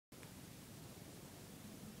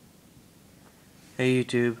Hey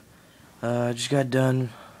YouTube, I just got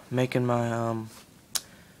done making my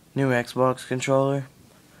new Xbox controller.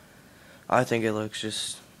 I think it looks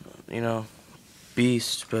just,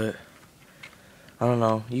 beast, but I don't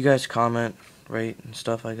know. You guys comment, rate, and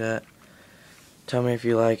stuff like that. Tell me if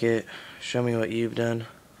you like it. Show me what you've done.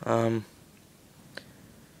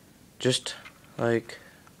 Just look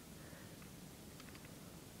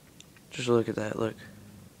at that. Look.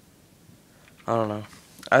 I don't know.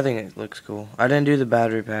 I think it looks cool. I didn't do the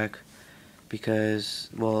battery pack because,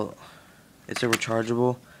 well, it's a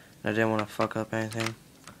rechargeable, and I didn't want to fuck up anything.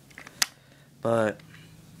 But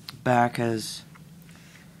back it's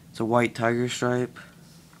a white Tigerstripe.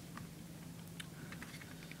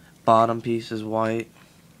 Bottom piece is white,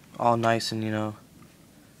 all nice and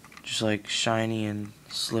just like shiny and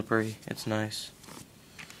slippery. It's nice.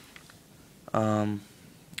 I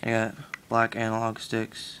got black analog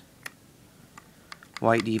sticks,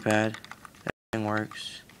 white D-pad, everything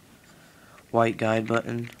works. White guide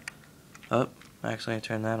button. Oh, actually I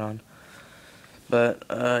turned that on. But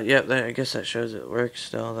yeah, I guess that shows it works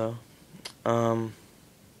still though.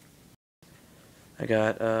 I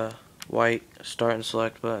got white start and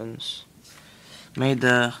select buttons. Made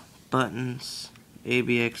the buttons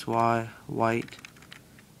ABXY white.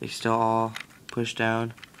 They still all push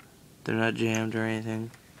down. They're not jammed or anything.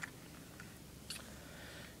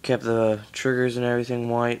 Kept the triggers and everything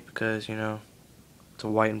white because it's a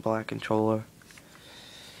white and black controller.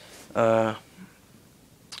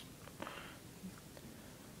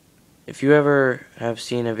 If you ever have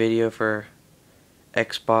seen a video for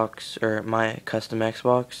Xbox or my custom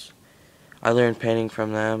Xbox, I learned painting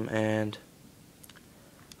from them, and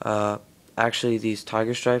actually these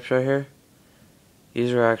Tigerstripes right here,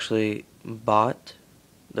 these are actually bought.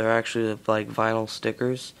 They're actually like vinyl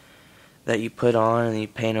stickers that you put on and you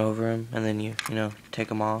paint over them, and then you take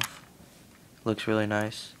them off. Looks really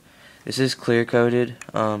nice. This is clear coated,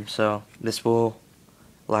 so this will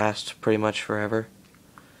last pretty much forever,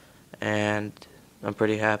 and I'm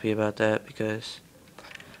pretty happy about that because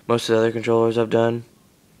most of the other controllers I've done,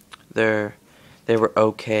 they were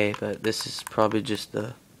okay, but this is probably just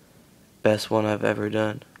the best one I've ever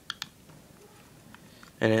done.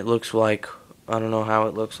 And it looks like, I don't know how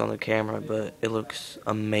it looks on the camera, but it looks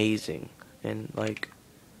amazing, and like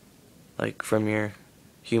from your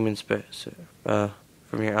human space,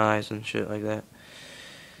 from your eyes and shit like that.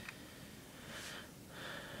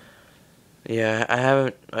 Yeah, I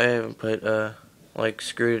haven't put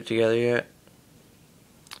screwed it together yet.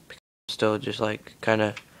 I'm still just kind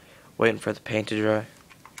of waiting for the paint to dry.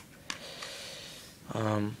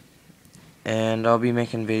 And I'll be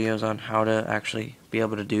making videos on how to actually be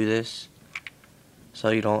able to do this, so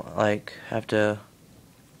you don't have to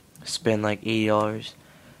spend $80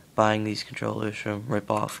 buying these controllers from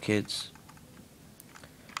rip-off kids.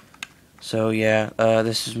 So yeah,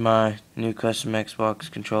 this is my new custom Xbox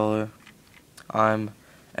controller. I'm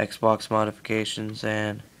Xbox Modifications,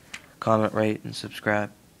 and comment, rate, and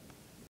subscribe.